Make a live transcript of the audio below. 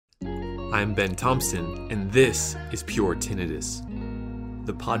I'm Ben Thompson, and this is Pure Tinnitus,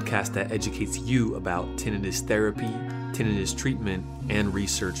 the podcast that educates you about tinnitus therapy, tinnitus treatment, and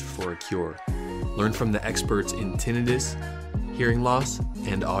research for a cure. Learn from the experts in tinnitus, hearing loss,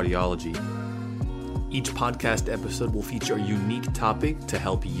 and audiology. Each podcast episode will feature a unique topic to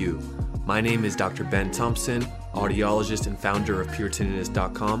help you. My name is Dr. Ben Thompson, audiologist and founder of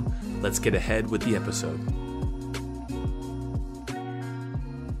PureTinnitus.com. Let's get ahead with the episode.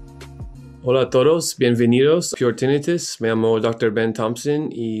 Hola a todos, bienvenidos a Pure Tinnitus. Me llamo Dr. Ben Thompson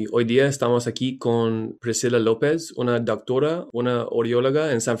y hoy día estamos aquí con Priscilla López, una doctora, una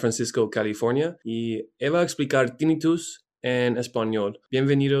audióloga en San Francisco, California, y ella va a explicar tinnitus en español.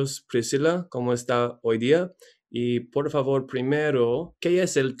 Bienvenidos, Priscilla, ¿cómo está hoy día? Y por favor, primero, ¿qué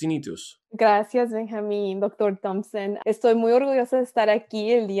es el tinnitus? Gracias, Benjamín, Dr. Thompson. Estoy muy orgullosa de estar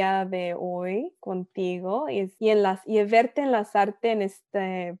aquí el día de hoy contigo y verte enlazarte en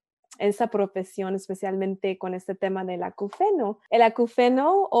esta profesión, especialmente con este tema del acufeno. El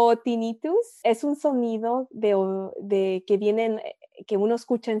acufeno o tinnitus es un sonido que uno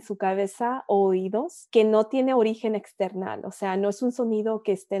escucha en su cabeza o oídos, que no tiene origen external. O sea, no es un sonido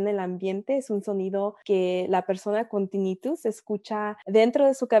que esté en el ambiente, es un sonido que la persona con tinnitus escucha dentro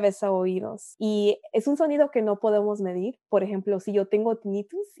de su cabeza o oídos. Y es un sonido que no podemos medir. Por ejemplo, si yo tengo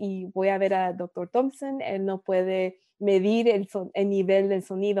tinnitus y voy a ver a Dr. Thompson, él no puede medir el nivel del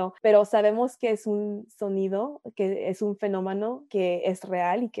sonido, pero sabemos que es un sonido, que es un fenómeno que es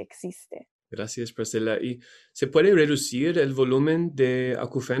real y que existe. Gracias, Priscilla. ¿Y se puede reducir el volumen de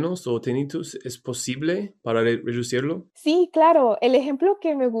acufenos o tinnitus? ¿Es posible para reducirlo? Sí, claro. El ejemplo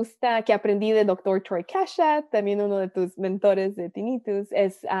que me gusta, que aprendí de Dr. Troy Cashat, también uno de tus mentores de tinnitus,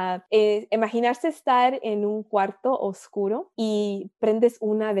 es imaginarse estar en un cuarto oscuro y prendes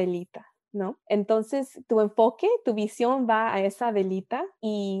una velita, ¿no? Entonces, tu enfoque, tu visión va a esa velita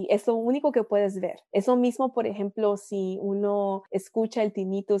y es lo único que puedes ver. Es lo mismo, por ejemplo, si uno escucha el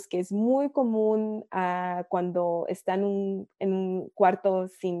tinnitus, que es muy común cuando está en un cuarto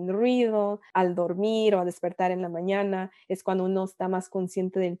sin ruido, al dormir o a despertar en la mañana, es cuando uno está más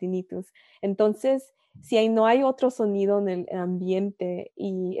consciente del tinnitus. Entonces, si no hay otro sonido en el ambiente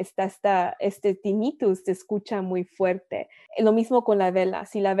y este tinnitus se escucha muy fuerte. Lo mismo con la vela.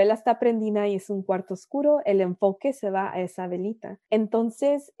 Si la vela está prendida y es un cuarto oscuro, el enfoque se va a esa velita.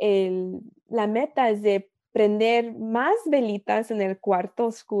 Entonces, la meta es de prender más velitas en el cuarto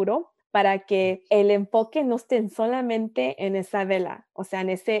oscuro para que el enfoque no esté solamente en esa vela, o sea,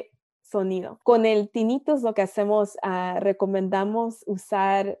 en ese sonido. Con el tinnitus lo que hacemos, recomendamos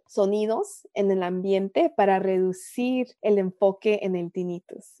usar sonidos en el ambiente para reducir el enfoque en el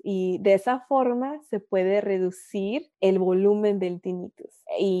tinnitus y de esa forma se puede reducir el volumen del tinnitus.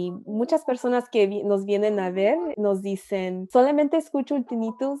 Y muchas personas que nos vienen a ver nos dicen, solamente escucho el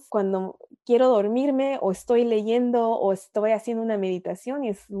tinnitus cuando quiero dormirme o estoy leyendo o estoy haciendo una meditación y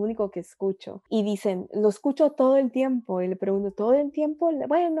es lo único que escucho. Y dicen, lo escucho todo el tiempo. Y le pregunto, ¿todo el tiempo?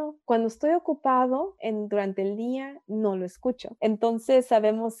 Bueno, cuando estoy ocupado durante el día, no lo escucho. Entonces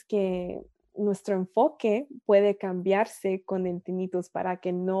sabemos que nuestro enfoque puede cambiarse con el tinnitus para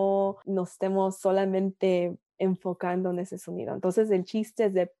que no nos estemos solamente enfocando en ese sonido. Entonces el chiste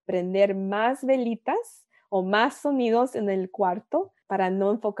es de prender más velitas o más sonidos en el cuarto para no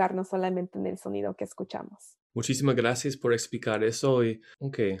enfocarnos solamente en el sonido que escuchamos. Muchísimas gracias por explicar eso.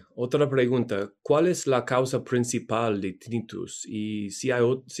 Otra pregunta. ¿Cuál es la causa principal de tinnitus? Y si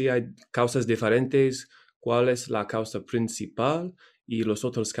hay causas diferentes, ¿cuál es la causa principal y las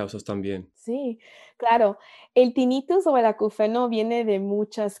otras causas también? Sí, claro. El tinnitus o el acufeno viene de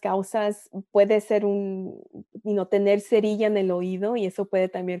muchas causas. Puede ser tener cerilla en el oído y eso puede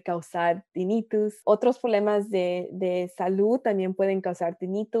también causar tinnitus. Otros problemas de salud también pueden causar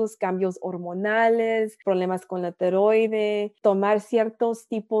tinnitus, cambios hormonales, problemas con la tiroide, tomar ciertos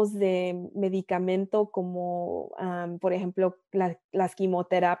tipos de medicamento como, por ejemplo, las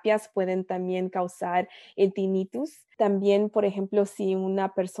quimioterapias pueden también causar el tinnitus. También, por ejemplo, si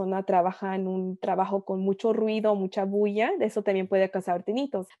una persona trabaja en un trabajo con mucho ruido, mucha bulla, eso también puede causar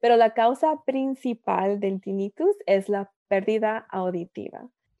tinnitus. Pero la causa principal del tinnitus es la pérdida auditiva.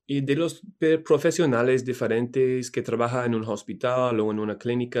 Y de los profesionales diferentes que trabajan en un hospital o en una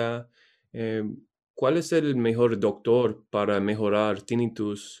clínica, ¿cuál es el mejor doctor para mejorar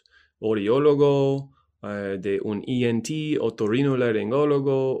tinnitus? ¿Audiólogo, de un ENT,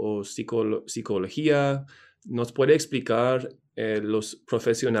 otorrinolaringólogo o psicología? ¿Nos puede explicar los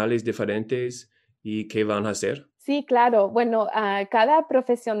profesionales diferentes y qué van a hacer? Sí, claro. Bueno, cada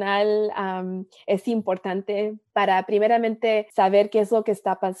profesional es importante para primeramente saber qué es lo que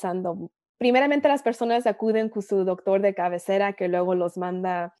está pasando. primeramente las personas acuden con su doctor de cabecera que luego los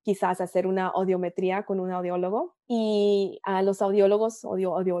manda quizás a hacer una audiometría con un audiólogo. Y a los audiólogos,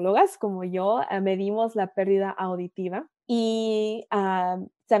 audiólogas como yo, medimos la pérdida auditiva y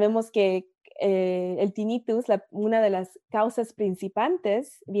sabemos que el tinnitus, una de las causas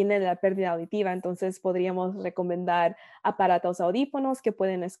principales viene de la pérdida auditiva, entonces podríamos recomendar aparatos audífonos que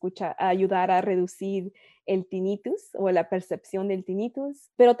pueden ayudar a reducir el tinnitus o la percepción del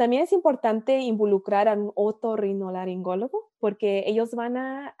tinnitus, pero también es importante involucrar a un otorrinolaringólogo porque ellos van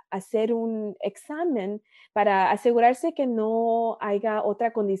a hacer un examen para asegurarse que no haya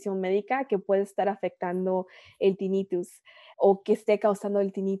otra condición médica que pueda estar afectando el tinnitus o que esté causando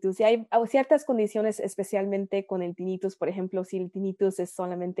el tinnitus. Y hay ciertas condiciones, especialmente con el tinnitus, por ejemplo, si el tinnitus es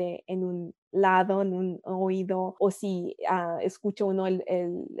solamente en un lado, en un oído, o si escucha uno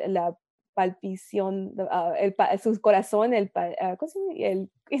la palpición, su corazón, el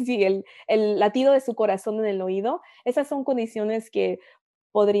latido de su corazón en el oído. Esas son condiciones que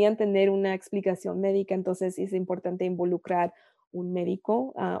podrían tener una explicación médica, entonces es importante involucrar un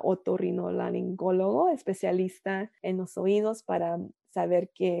médico, otorrinolaringólogo, especialista en los oídos para saber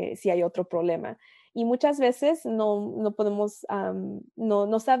que si hay otro problema. Y muchas veces no podemos,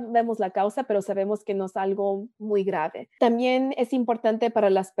 no sabemos la causa, pero sabemos que no es algo muy grave. También es importante para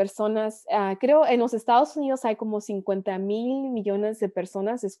las personas, creo en los Estados Unidos hay como 50,000 millones de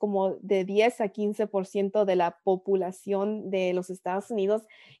personas, es como de 10 a 15% de la población de los Estados Unidos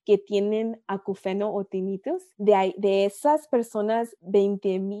que tienen acufeno o tinnitus. De esas personas,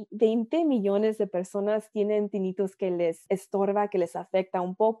 20 millones de personas tienen tinnitus que les estorba, que les afecta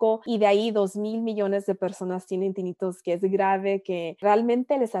un poco, y de ahí 2,000 millones de personas tienen tinnitus que es grave, que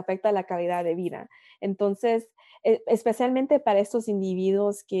realmente les afecta la calidad de vida. Entonces, especialmente para estos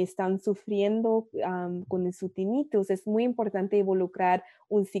individuos que están sufriendo con su tinnitus, es muy importante involucrar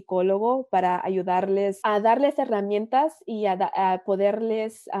un psicólogo para ayudarles a darles herramientas y a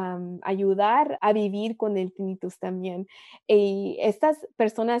poderles ayudar a vivir con el tinnitus también. Y estas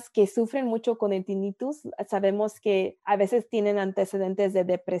personas que sufren mucho con el tinnitus, sabemos que a veces tienen antecedentes de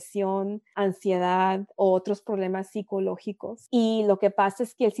depresión, ansiedad o otros problemas psicológicos. Y lo que pasa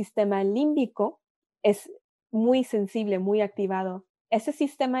es que el sistema límbico es muy sensible, muy activado. Ese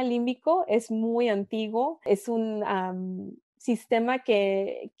sistema límbico es muy antiguo, es un sistema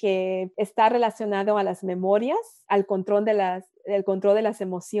que está relacionado a las memorias, al control de las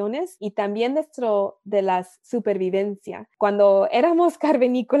emociones y también de la supervivencia. Cuando éramos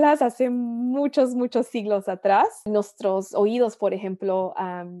cavernícolas hace muchos siglos atrás, nuestros oídos, por ejemplo,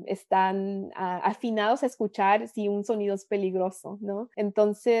 están afinados a escuchar si un sonido es peligroso, ¿no?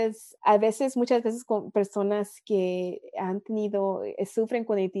 Entonces, muchas veces con personas que sufren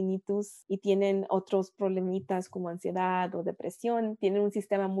con el tinnitus y tienen otros problemitas como ansiedad o depresión, tienen un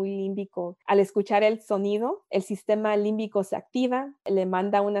sistema muy límbico. Al escuchar el sonido, el sistema límbico se activa, le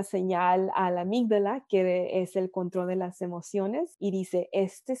manda una señal a la amígdala, que es el control de las emociones, y dice,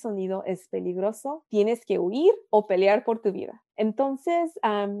 este sonido es peligroso, tienes que huir o pelear por tu vida. Entonces,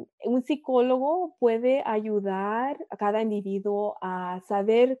 un psicólogo puede ayudar a cada individuo a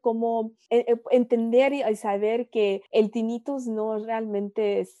saber cómo entender y saber que el tinnitus no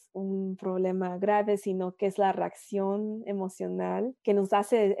realmente es un problema grave, sino que es la reacción emocional que nos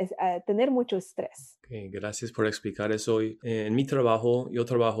hace tener mucho estrés. Okay, gracias por explicar eso hoy. En mi trabajo, yo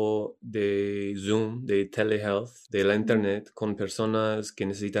trabajo de Zoom, de telehealth, de la internet, con personas que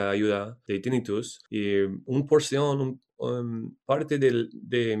necesitan ayuda de tinnitus. Y parte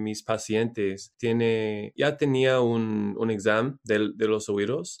de mis pacientes ya tenía un examen de los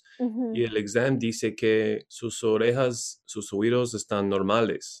oídos, y el examen dice que sus oídos están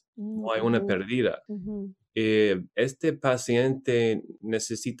normales, no hay una pérdida. Este paciente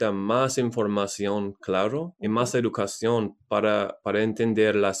necesita más información, claro, y más educación para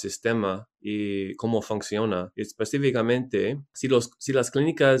entender el sistema y cómo funciona. Específicamente, si las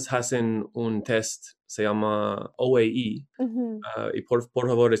clínicas hacen un test, se llama OAE, y por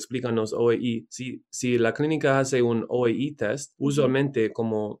favor explícanos OAE. Si la clínica hace un OAE test, usualmente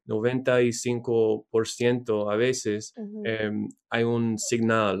como 95% a veces hay un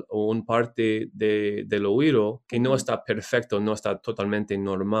señal o un parte del oído que no está perfecto, no está totalmente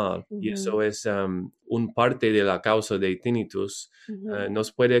normal. Y eso es un parte de la causa de tinnitus. Ujú.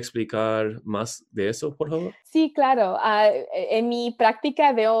 ¿Nos puede explicar más de eso, por favor? Sí, claro. En mi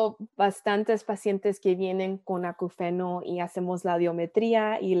práctica veo bastantes pacientes que vienen con acufeno y hacemos la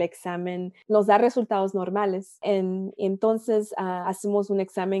audiometría y el examen nos da resultados normales. Entonces, hacemos un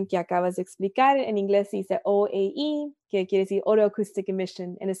examen que acabas de explicar. En inglés se dice OAE, que quiere decir Audio Acoustic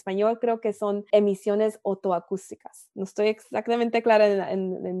Emission. En español creo que son emisiones otoacústicas. No estoy exactamente clara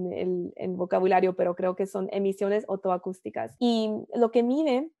en el vocabulario, pero creo que son emisiones otoacústicas. Y lo que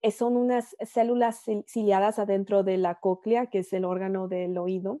mide son unas células ciliadas adentro de la cóclea, que es el órgano del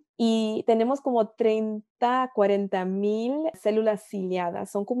oído. Y tenemos como 30, 40 mil células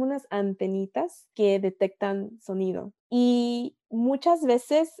ciliadas. Son como unas antenitas que detectan sonido. Y muchas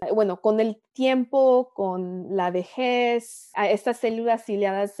veces, bueno, con el tiempo, con la vejez, estas células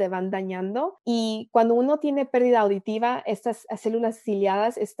ciliadas se van dañando y cuando uno tiene pérdida auditiva, estas células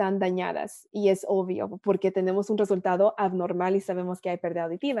ciliadas están dañadas y es obvio porque tenemos un resultado abnormal y sabemos que hay pérdida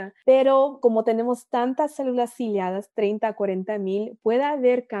auditiva. Pero como tenemos tantas células ciliadas, 30 a 40 mil, puede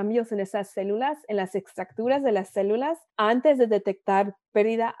haber cambios en esas células, en las extracturas de las células, antes de detectar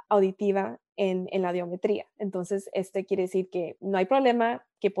pérdida auditiva en la audiometría. Entonces, quiere decir que no hay problema,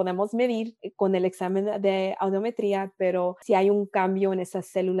 que podemos medir con el examen de audiometría, pero si hay un cambio en esas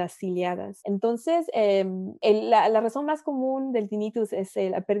células ciliadas. Entonces, la razón más común del tinnitus es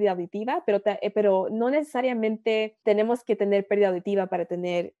la pérdida auditiva, pero no necesariamente tenemos que tener pérdida auditiva para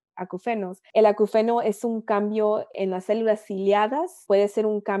tener acufenos. El acufeno es un cambio en las células ciliadas, puede ser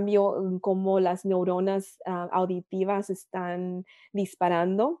un cambio en cómo las neuronas auditivas están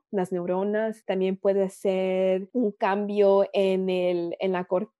disparando, las neuronas, también puede ser un cambio en la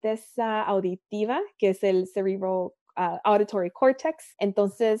corteza auditiva, que es el cerebro auditory cortex.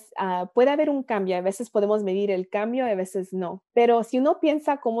 Entonces, puede haber un cambio. A veces podemos medir el cambio, a veces no. Pero si uno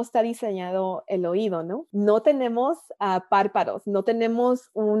piensa cómo está diseñado el oído, ¿no? No tenemos párpados, no tenemos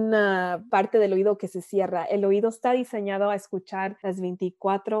una parte del oído que se cierra. El oído está diseñado a escuchar las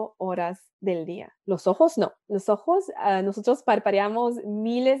 24 horas del día. Los ojos no. Los ojos, nosotros parpadeamos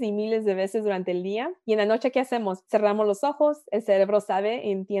miles y miles de veces durante el día y en la noche, ¿qué hacemos? Cerramos los ojos, el cerebro sabe,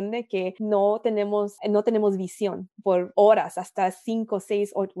 entiende que no tenemos visión por horas, hasta 5,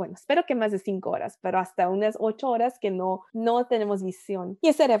 6, 8, bueno, espero que más de 5 horas, pero hasta unas 8 horas que no tenemos visión. Y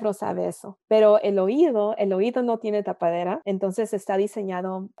el cerebro sabe eso. Pero el oído no tiene tapadera, entonces está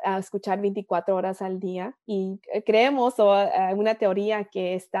diseñado a escuchar 24 horas al día y creemos, o una teoría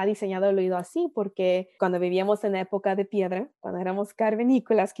que está diseñado el oído así, porque cuando vivíamos en la época de piedra, cuando éramos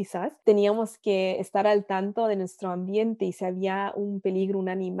cavernícolas quizás, teníamos que estar al tanto de nuestro ambiente y si había un peligro, un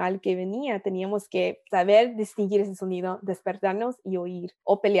animal que venía, teníamos que saber distinguir ese sonido, despertarnos y oír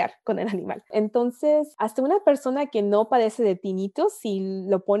o pelear con el animal. Entonces, hasta una persona que no padece de tinnitus, si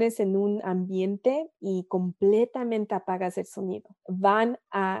lo pones en un ambiente y completamente apagas el sonido, van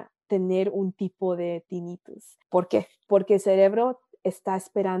a tener un tipo de tinnitus. ¿Por qué? Porque el cerebro está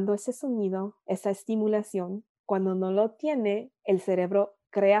esperando ese sonido, esa estimulación. Cuando no lo tiene, el cerebro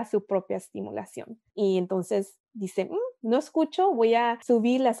crea su propia estimulación. Y entonces dice, no escucho, voy a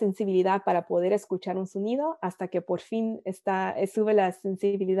subir la sensibilidad para poder escuchar un sonido hasta que por fin sube la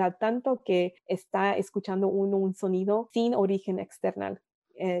sensibilidad tanto que está escuchando un sonido sin origen externo.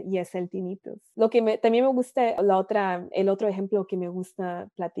 Y es el tinnitus. Lo que también me gusta, el otro ejemplo que me gusta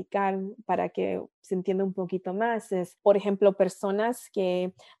platicar para que se entienda un poquito más es, por ejemplo, personas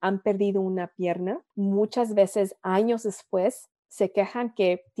que han perdido una pierna, muchas veces años después se quejan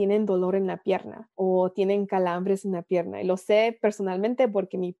que tienen dolor en la pierna o tienen calambres en la pierna. Y lo sé personalmente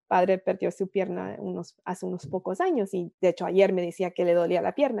porque mi padre perdió su pierna hace unos pocos años y de hecho ayer me decía que le dolía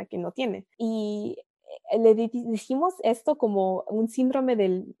la pierna, que no tiene. Y le dijimos esto como un síndrome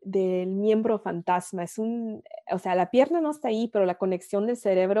del miembro fantasma. O sea, la pierna no está ahí, pero la conexión del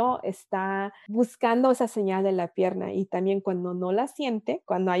cerebro está buscando esa señal de la pierna y también cuando no la siente,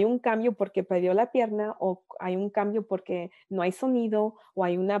 cuando hay un cambio porque perdió la pierna o hay un cambio porque no hay sonido o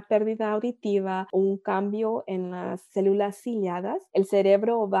hay una pérdida auditiva o un cambio en las células ciliadas, el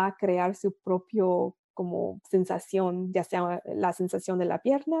cerebro va a crear su propio como sensación, ya sea la sensación de la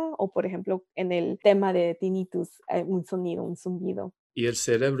pierna o, por ejemplo, en el tema de tinnitus, un sonido, un zumbido. Y el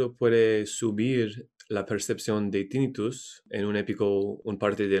cerebro puede subir la percepción de tinnitus en un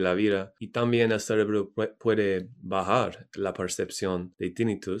parte de la vida y también el cerebro puede bajar la percepción de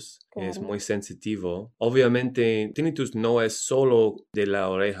tinnitus. Claro. Es muy sensitivo. Obviamente, tinnitus no es solo de la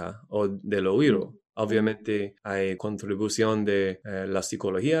oreja o del oído. Obviamente hay contribución de la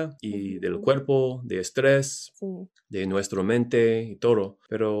psicología y del cuerpo, de estrés, de nuestra mente y todo.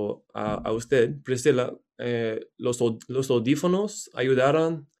 Pero a usted, Priscila, ¿los audífonos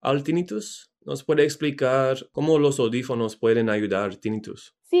ayudaron al tinnitus? ¿Nos puede explicar cómo los audífonos pueden ayudar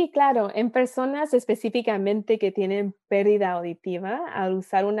tinnitus? Sí, claro. En personas específicamente que tienen pérdida auditiva, al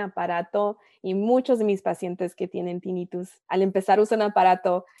usar un aparato, y muchos de mis pacientes que tienen tinnitus, al empezar a usar un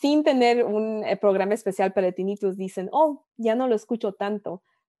aparato sin tener un programa especial para el tinnitus, dicen, oh, ya no lo escucho tanto.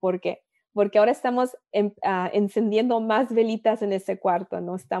 ¿Por qué? Porque ahora estamos encendiendo más velitas en ese cuarto,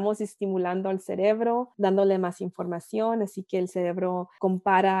 ¿no? Estamos estimulando al cerebro, dándole más información, así que el cerebro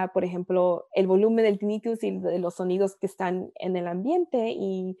compara, por ejemplo, el volumen del tinnitus y de los sonidos que están en el ambiente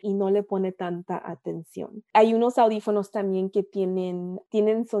y no le pone tanta atención. Hay unos audífonos también que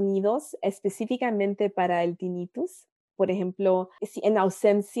tienen sonidos específicamente para el tinnitus. Por ejemplo, si en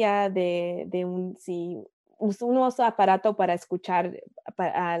ausencia si uno usa aparato para escuchar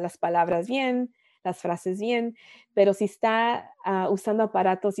las palabras bien, las frases bien, pero si está usando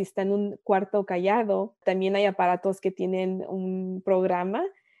aparatos, si está en un cuarto callado, también hay aparatos que tienen un programa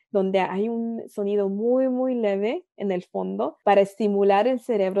donde hay un sonido muy, muy leve en el fondo para estimular el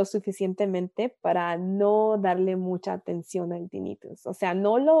cerebro suficientemente para no darle mucha atención al tinnitus. O sea,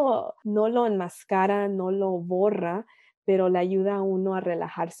 no lo enmascara, no lo borra, pero le ayuda a uno a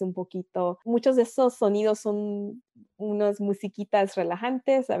relajarse un poquito. Muchos de esos sonidos son unas musiquitas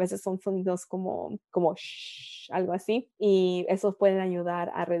relajantes, a veces son sonidos como shh, algo así, y esos pueden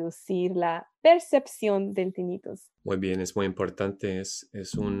ayudar a reducir la percepción del tinnitus. Muy bien, es muy importante. Es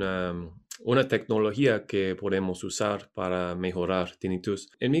una tecnología que podemos usar para mejorar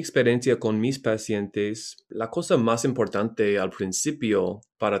tinnitus. En mi experiencia con mis pacientes, la cosa más importante al principio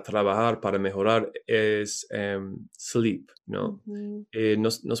para trabajar, para mejorar, es sleep, ¿no? Ujú.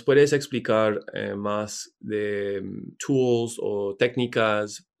 ¿Nos puedes explicar más de tools o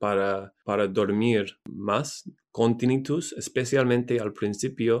técnicas para dormir más con tinnitus, especialmente al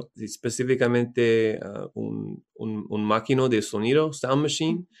principio, específicamente un máquina de sonido, sound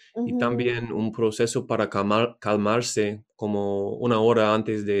machine, y Ujú. también un proceso para calmarse como una hora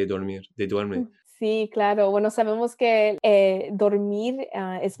antes de dormir, de duerme? Sí, claro. Bueno, sabemos que dormir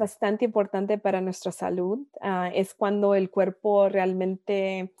es bastante importante para nuestra salud. Es cuando el cuerpo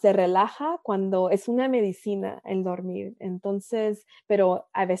realmente se relaja, cuando es una medicina el dormir. Entonces, pero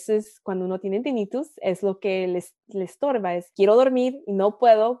a veces cuando uno tiene tinnitus es lo que le estorba, es quiero dormir y no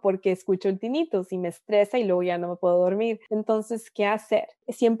puedo porque escucho el tinnitus y me estresa y luego ya no me puedo dormir. Entonces, ¿qué hacer?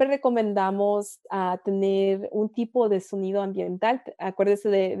 Siempre recomendamos tener un tipo de sonido ambiental. Acuérdese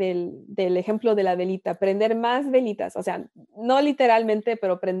del ejemplo de la velita, prender más velitas, o sea, no literalmente,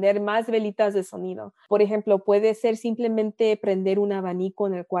 pero prender más velitas de sonido. Por ejemplo, puede ser simplemente prender un abanico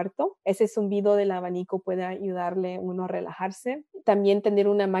en el cuarto. Ese zumbido del abanico puede ayudarle uno a relajarse. También tener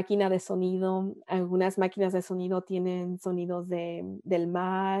una máquina de sonido. Algunas máquinas de sonido tienen sonidos del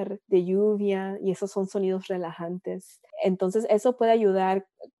mar, de lluvia, y esos son sonidos relajantes. Entonces, eso puede ayudar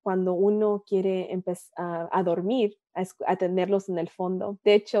cuando uno quiere empezar a dormir, a tenerlos en el fondo.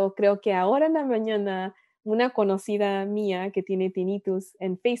 De hecho, creo que ahora en la mañana una conocida mía que tiene tinnitus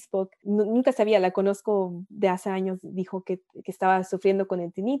en Facebook, nunca sabía, la conozco de hace años, dijo que estaba sufriendo con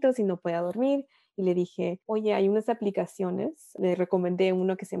el tinnitus y no podía dormir. Y le dije, oye, hay unas aplicaciones, le recomendé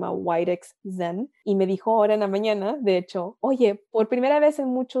uno que se llama Widex Zen, y me dijo ahora en la mañana, de hecho, oye, por primera vez en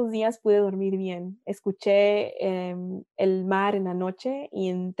muchos días pude dormir bien. Escuché el mar en la noche y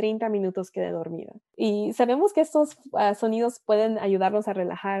en 30 minutos quedé dormida. Y sabemos que estos sonidos pueden ayudarnos a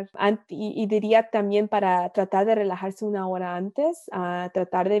relajar. Y diría también para tratar de relajarse una hora antes,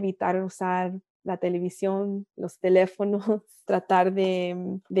 tratar de evitar usar la televisión, los teléfonos, tratar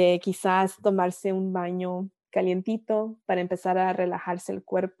de quizás tomarse un baño calientito para empezar a relajarse el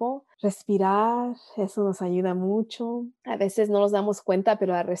cuerpo. Respirar, eso nos ayuda mucho. A veces no nos damos cuenta,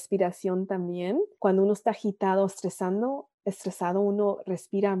 pero la respiración también. Cuando uno está agitado, estresado, uno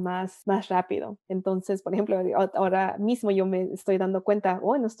respira más rápido. Entonces, por ejemplo, ahora mismo yo me estoy dando cuenta,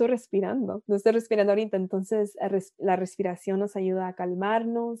 oh, no estoy respirando ahorita. Entonces, la respiración nos ayuda a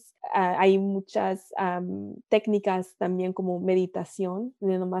calmarnos. Hay muchas técnicas también como meditación,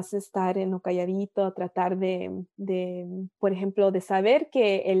 de nomás estar en lo calladito, tratar por ejemplo, de saber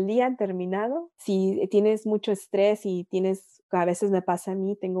que el día ha terminado. Si tienes mucho estrés y a veces me pasa a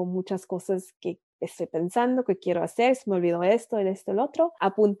mí, tengo muchas cosas que estoy pensando, que quiero hacer, se me olvidó esto, el otro,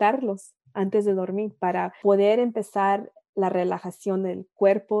 apuntarlos antes de dormir para poder empezar la relajación del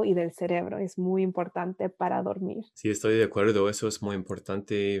cuerpo y del cerebro. Es muy importante para dormir. Sí, estoy de acuerdo. Eso es muy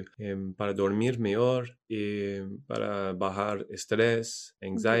importante para dormir mejor y para bajar estrés,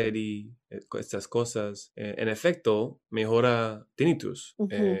 Ujú, anxiety, estas cosas. En efecto, mejora tinnitus.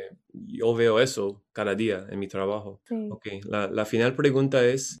 ujú, Yo veo eso cada día en mi trabajo. sí. Ok, la final pregunta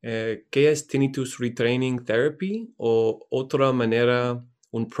es, ¿qué es tinnitus retraining therapy o otra manera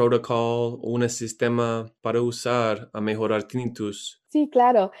un protocolo o un sistema para usar a mejorar tinnitus? Sí,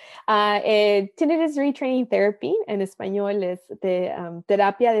 claro. Tinnitus Retraining Therapy, en español es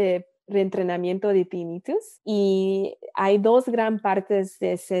terapia de reentrenamiento de tinnitus. Y hay dos gran partes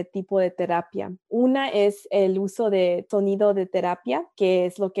de ese tipo de terapia. Una es el uso de sonido de terapia, que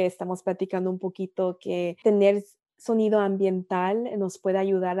es lo que estamos platicando un poquito, que tener sonido ambiental nos puede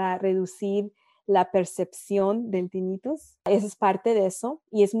ayudar a reducir la percepción del tinnitus. Eso es parte de eso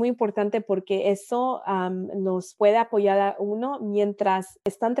y es muy importante porque eso nos puede apoyar a uno mientras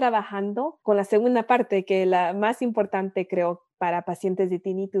están trabajando con la segunda parte, que la más importante creo para pacientes de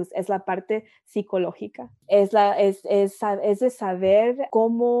tinnitus es la parte psicológica. Es de saber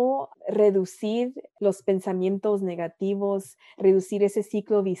cómo reducir los pensamientos negativos, reducir ese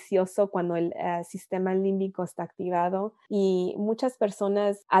ciclo vicioso cuando el sistema límbico está activado. Y muchas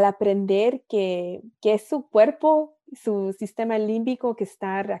personas al aprender que es su cuerpo, su sistema límbico que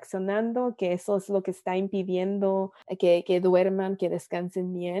está reaccionando, que eso es lo que está impidiendo que duerman, que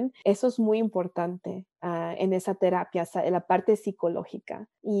descansen bien. Eso es muy importante en esa terapia, en la parte psicológica.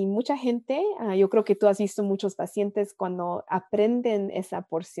 Y mucha gente, yo creo que tú has visto muchos pacientes cuando aprenden esa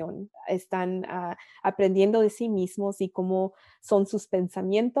porción, están aprendiendo de sí mismos y cómo son sus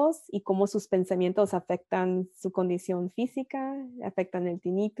pensamientos y cómo sus pensamientos afectan su condición física, afectan el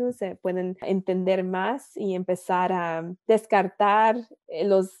tinnitus, pueden entender más y empezar a descartar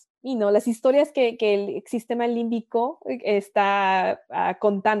las historias que el sistema límbico está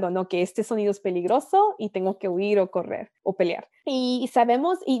contando, ¿no? Que este sonido es peligroso y tengo que huir o correr o pelear. Y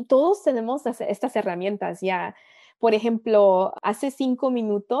sabemos, y todos tenemos estas herramientas ya. Por ejemplo, hace 5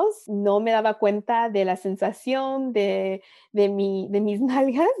 minutos no me daba cuenta de la sensación de mis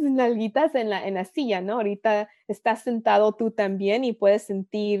nalguitas en la silla, ¿no? Ahorita estás sentado tú también y puedes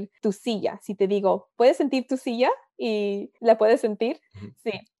sentir tu silla. Si te digo, ¿puedes sentir tu silla? ¿Y la puedes sentir?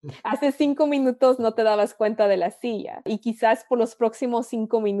 Sí. Hace 5 minutos no te dabas cuenta de la silla y quizás por los próximos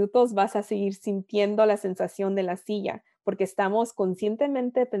 5 minutos vas a seguir sintiendo la sensación de la silla porque estamos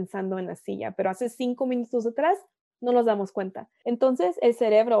conscientemente pensando en la silla, pero hace 5 minutos atrás no nos damos cuenta. Entonces, el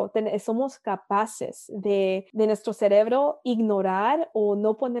cerebro, somos capaces de nuestro cerebro ignorar o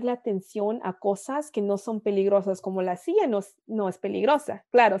no ponerle atención a cosas que no son peligrosas, como la silla no es peligrosa.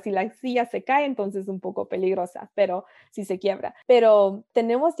 Claro, si la silla se cae, entonces es un poco peligrosa, pero si se quiebra. Pero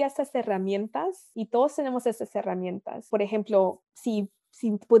tenemos ya estas herramientas y todos tenemos esas herramientas. Por ejemplo, si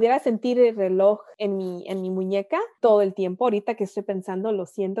pudiera sentir el reloj en mi muñeca todo el tiempo, ahorita que estoy pensando, lo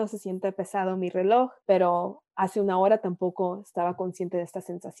siento, se siente pesado mi reloj, pero hace una hora tampoco estaba consciente de esta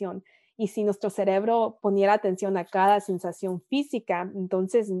sensación. Y si nuestro cerebro poniera atención a cada sensación física,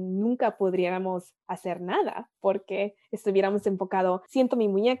 entonces nunca podríamos hacer nada porque estuviéramos enfocados, siento mi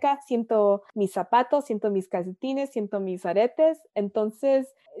muñeca, siento mis zapatos, siento mis calcetines, siento mis aretes.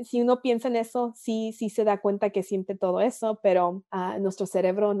 Entonces, si uno piensa en eso, sí se da cuenta que siente todo eso, pero nuestro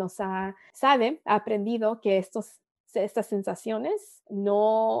cerebro ha aprendido que estas sensaciones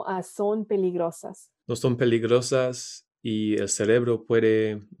no son peligrosas. No son peligrosas y el cerebro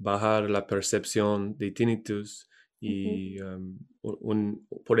puede bajar la percepción de tinnitus Uh-huh. y,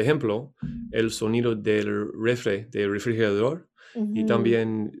 por ejemplo, el sonido del refrigerador y Uh-huh.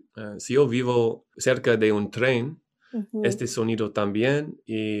 también si yo vivo cerca de un tren, Uh-huh. este sonido también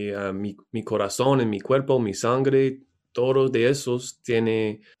y mi corazón, en mi cuerpo, mi sangre, todo de esos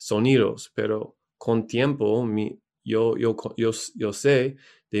tiene sonidos, pero con tiempo yo sé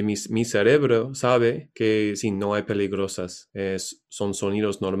de mi cerebro sabe que sí, no hay peligrosas, son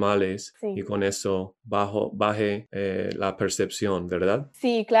sonidos normales y Sí. con eso baje la percepción, ¿verdad?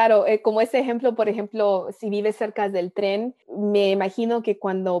 Sí, claro. Como ese ejemplo, por ejemplo, si vives cerca del tren, me imagino que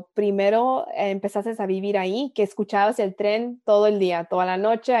cuando primero empezaste a vivir ahí, que escuchabas el tren todo el día, toda la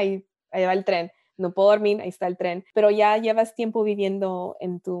noche, ahí va el tren. No puedo dormir, ahí está el tren. Pero ya llevas tiempo viviendo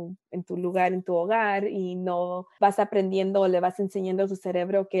en tu lugar, en tu hogar, y no vas aprendiendo o le vas enseñando a tu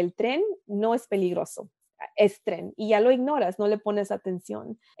cerebro que el tren no es peligroso. Es tren y ya lo ignoras, no le pones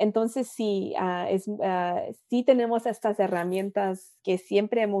atención. Entonces sí tenemos estas herramientas que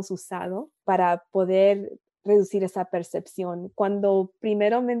siempre hemos usado para poder reducir esa percepción. Cuando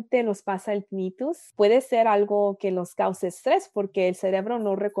primeramente nos pasa el tinnitus, puede ser algo que nos cause estrés porque el cerebro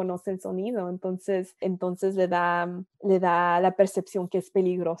no reconoce el sonido, entonces le da la percepción que es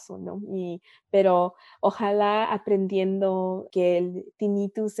peligroso, ¿no? Pero ojalá aprendiendo que el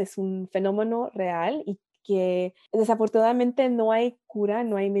tinnitus es un fenómeno real y que desafortunadamente no hay cura,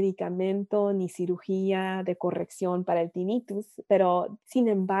 no hay medicamento ni cirugía de corrección para el tinnitus, pero sin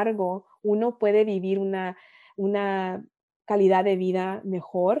embargo, uno puede vivir una calidad de vida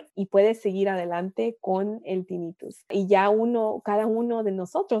mejor y puedes seguir adelante con el tinnitus. Y ya cada uno de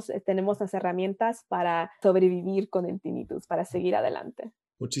nosotros tenemos las herramientas para sobrevivir con el tinnitus, para seguir adelante.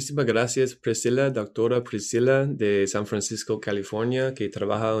 Muchísimas gracias, Priscilla, doctora Priscilla de San Francisco, California, que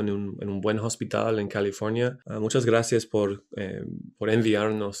trabaja en un buen hospital en California. Muchas gracias por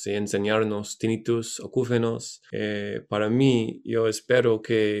enviarnos y enseñarnos tinnitus acúfenos. Para mí, yo espero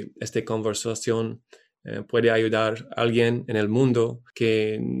que esta conversación puede ayudar a alguien en el mundo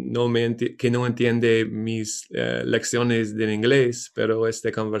que no entiende mis lecciones de inglés, pero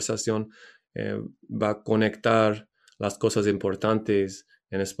esta conversación va a conectar las cosas importantes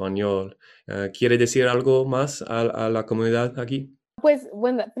en español. ¿Quiere decir algo más a la comunidad aquí? Pues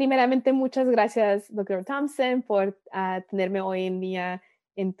bueno, primeramente muchas gracias, Dr. Thompson, por tenerme hoy en día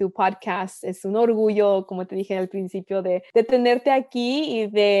en tu podcast. Es un orgullo, como te dije al principio, de tenerte aquí y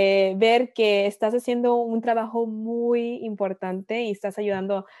de ver que estás haciendo un trabajo muy importante y estás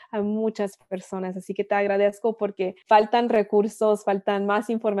ayudando a muchas personas. Así que te agradezco porque faltan recursos, faltan más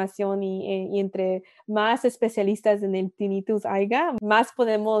información y entre más especialistas en el tinnitus haya, más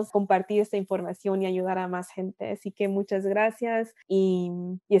podemos compartir esta información y ayudar a más gente. Así que muchas gracias y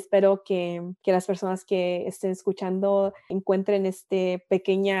espero que las personas que estén escuchando encuentren este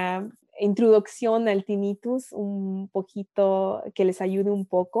pequeña introducción al tinnitus un poquito, que les ayude un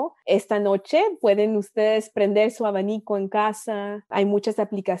poco. Esta noche pueden ustedes prender su abanico en casa. Hay muchas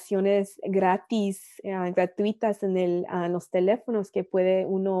aplicaciones gratuitas en los teléfonos que puede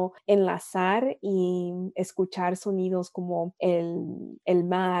uno enlazar y escuchar sonidos como el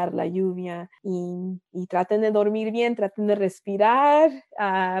mar, la lluvia y traten de dormir bien, traten de respirar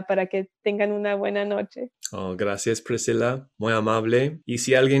para que tengan una buena noche. Oh, gracias, Priscilla, muy amable. Y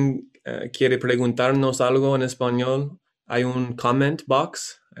si alguien quiere preguntarnos algo en español, hay un comment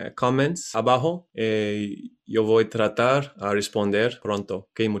box, comments abajo. Yo voy a tratar a responder pronto.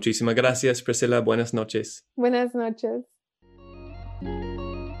 Okay, muchísimas gracias, Priscilla. Buenas noches. Buenas noches.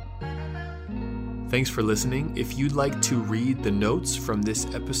 Thanks for listening. If you'd like to read the notes from this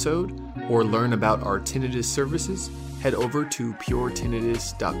episode or learn about our tinnitus services, head over to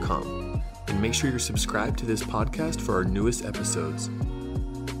puretinnitus.com. And make sure you're subscribed to this podcast for our newest episodes.